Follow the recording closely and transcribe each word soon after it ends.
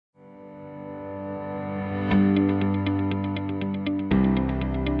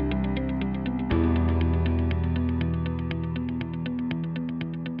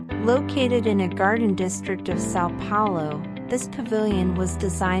Located in a garden district of São Paulo, this pavilion was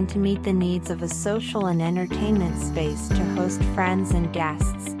designed to meet the needs of a social and entertainment space to host friends and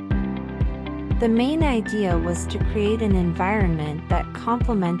guests. The main idea was to create an environment that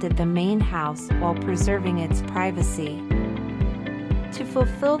complemented the main house while preserving its privacy. To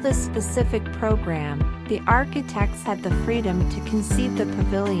fulfill this specific program, the architects had the freedom to conceive the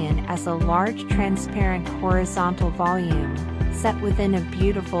pavilion as a large transparent horizontal volume, set within a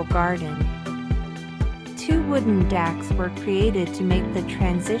beautiful garden. Two wooden decks were created to make the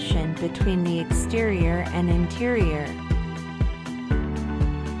transition between the exterior and interior.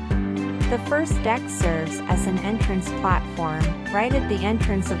 The first deck serves as an entrance platform, right at the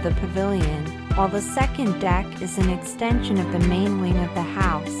entrance of the pavilion, while the second deck is an extension of the main wing of the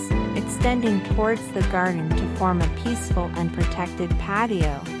house, extending towards the garden to form a peaceful and protected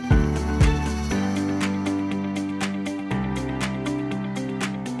patio.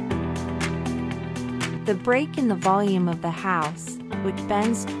 The break in the volume of the house, which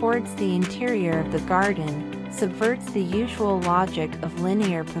bends towards the interior of the garden, subverts the usual logic of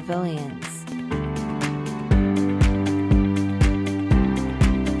linear pavilions.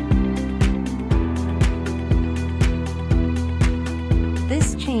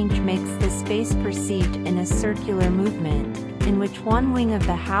 This change makes the space perceived in a circular movement, in which one wing of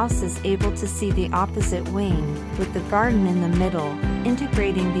the house is able to see the opposite wing, with the garden in the middle,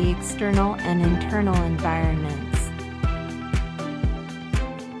 integrating the external and internal environments.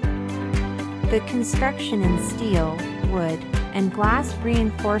 The construction in steel, wood, and glass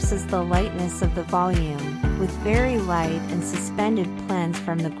reinforces the lightness of the volume, with very light and suspended plans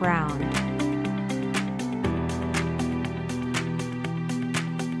from the ground.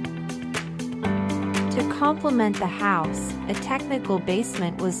 To complement the house, a technical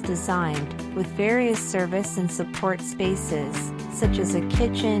basement was designed, with various service and support spaces, such as a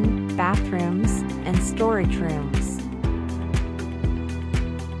kitchen, bathrooms, and storage rooms.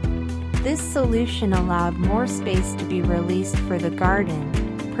 This solution allowed more space to be released for the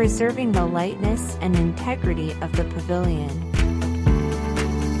garden, preserving the lightness and integrity of the pavilion.